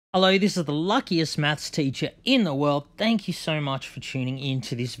Hello, this is the luckiest maths teacher in the world. Thank you so much for tuning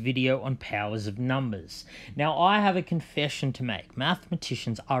into this video on powers of numbers. Now, I have a confession to make.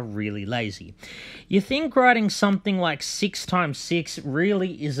 Mathematicians are really lazy. You think writing something like 6 times 6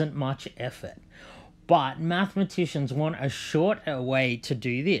 really isn't much effort. But mathematicians want a shorter way to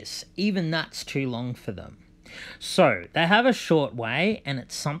do this. Even that's too long for them. So, they have a short way, and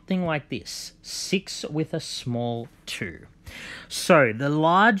it's something like this. 6 with a small 2. So, the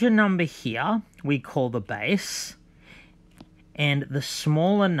larger number here, we call the base, and the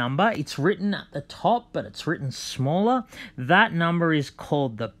smaller number, it's written at the top, but it's written smaller, that number is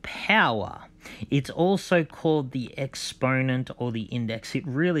called the power. It's also called the exponent or the index. It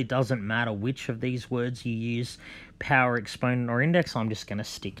really doesn't matter which of these words you use, power, exponent, or index. I'm just going to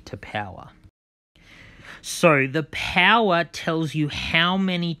stick to power. So the power tells you how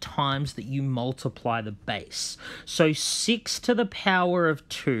many times that you multiply the base. So 6 to the power of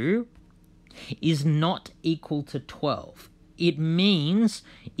 2 is not equal to 12. It means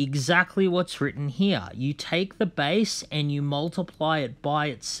exactly what's written here. You take the base and you multiply it by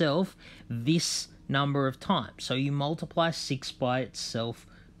itself this number of times. So you multiply 6 by itself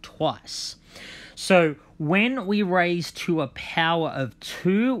twice. So when we raise to a power of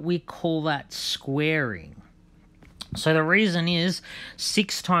 2, we call that squaring. So the reason is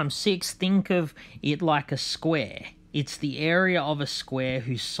 6 times 6, think of it like a square. It's the area of a square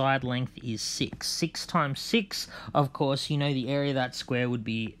whose side length is 6. 6 times 6, of course, you know the area of that square would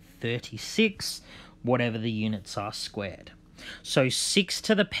be 36, whatever the units are squared. So 6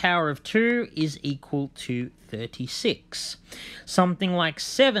 to the power of 2 is equal to 36. Something like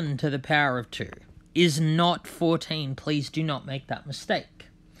 7 to the power of 2 is not 14. Please do not make that mistake.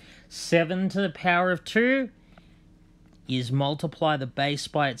 7 to the power of 2 is multiply the base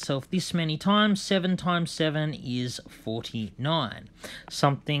by itself this many times. 7 times 7 is 49.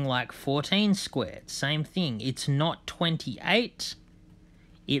 Something like 14 squared, same thing. It's not 28.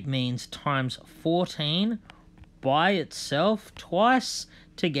 It means times 14 by itself twice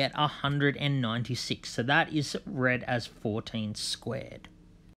to get 196. So that is read as 14 squared.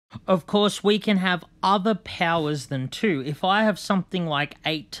 Of course, we can have other powers than 2. If I have something like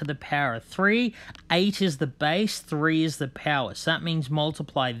 8 to the power of 3, 8 is the base, 3 is the power. So that means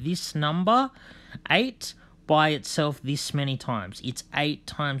multiply this number, 8, by itself this many times. It's 8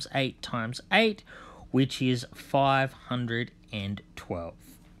 times 8 times 8, which is 512.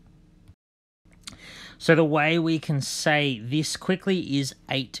 So the way we can say this quickly is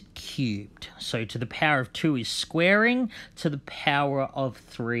 8 cubed. So to the power of 2 is squaring, to the power of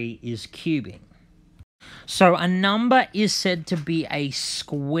 3 is cubing. So a number is said to be a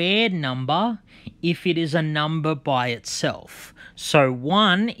squared number if it is a number by itself. So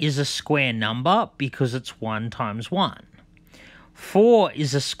 1 is a square number because it's 1 times 1. 4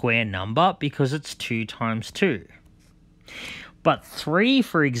 is a square number because it's 2 times 2. But 3,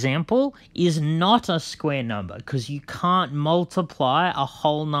 for example, is not a square number because you can't multiply a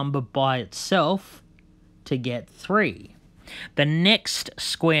whole number by itself to get 3. The next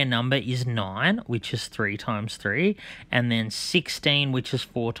square number is 9, which is 3 times 3, and then 16, which is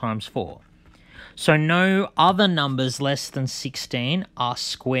 4 times 4. So no other numbers less than 16 are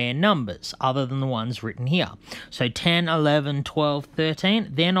square numbers other than the ones written here. So 10, 11, 12, 13,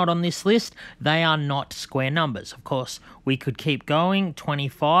 they're not on this list. They are not square numbers. Of course, we could keep going.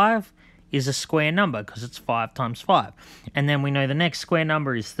 25 is a square number because it's 5 times 5. And then we know the next square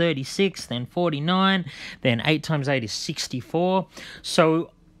number is 36, then 49, then 8 times 8 is 64.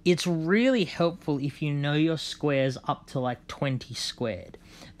 So it's really helpful if you know your squares up to like 20 squared.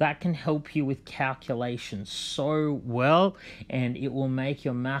 That can help you with calculations so well, and it will make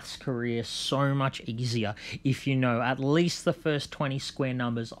your maths career so much easier if you know at least the first 20 square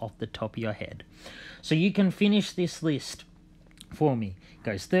numbers off the top of your head. So you can finish this list for me. It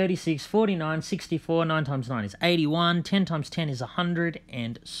goes 36, 49, 64, 9 times 9 is 81, 10 times 10 is 100,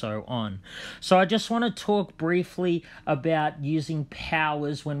 and so on. So I just want to talk briefly about using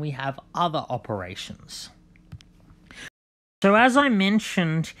powers when we have other operations. So as I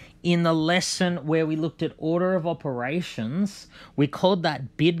mentioned in the lesson where we looked at order of operations, we called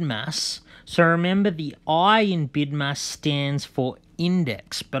that BIDMAS. So remember the I in BIDMAS stands for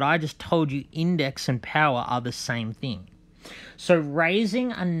index, but I just told you index and power are the same thing. So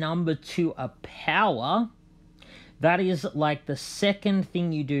raising a number to a power, that is like the second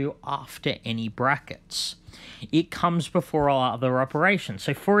thing you do after any brackets. It comes before all other operations.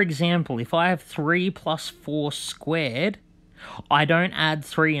 So for example, if I have 3 plus 4 squared, I don't add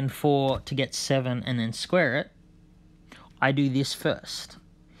 3 and 4 to get 7 and then square it. I do this first.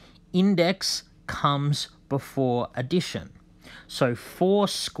 Index comes before addition. So 4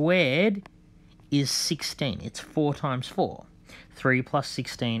 squared is 16. It's 4 times 4. 3 plus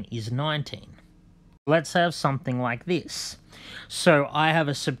 16 is 19. Let's have something like this. So I have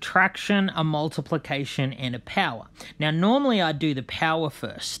a subtraction, a multiplication, and a power. Now, normally I do the power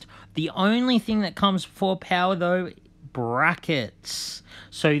first. The only thing that comes before power, though, brackets.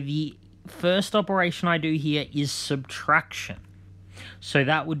 So the first operation I do here is subtraction. So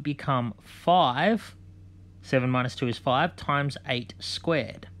that would become 5, 7 minus 2 is 5, times 8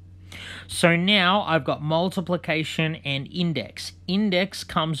 squared. So now I've got multiplication and index. Index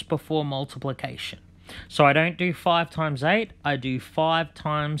comes before multiplication. So I don't do 5 times 8, I do 5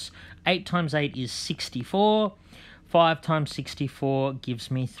 times 8 times 8 is 64. 5 times 64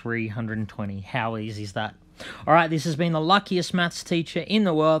 gives me 320. How easy is that? All right, this has been the luckiest maths teacher in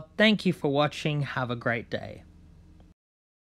the world. Thank you for watching. Have a great day.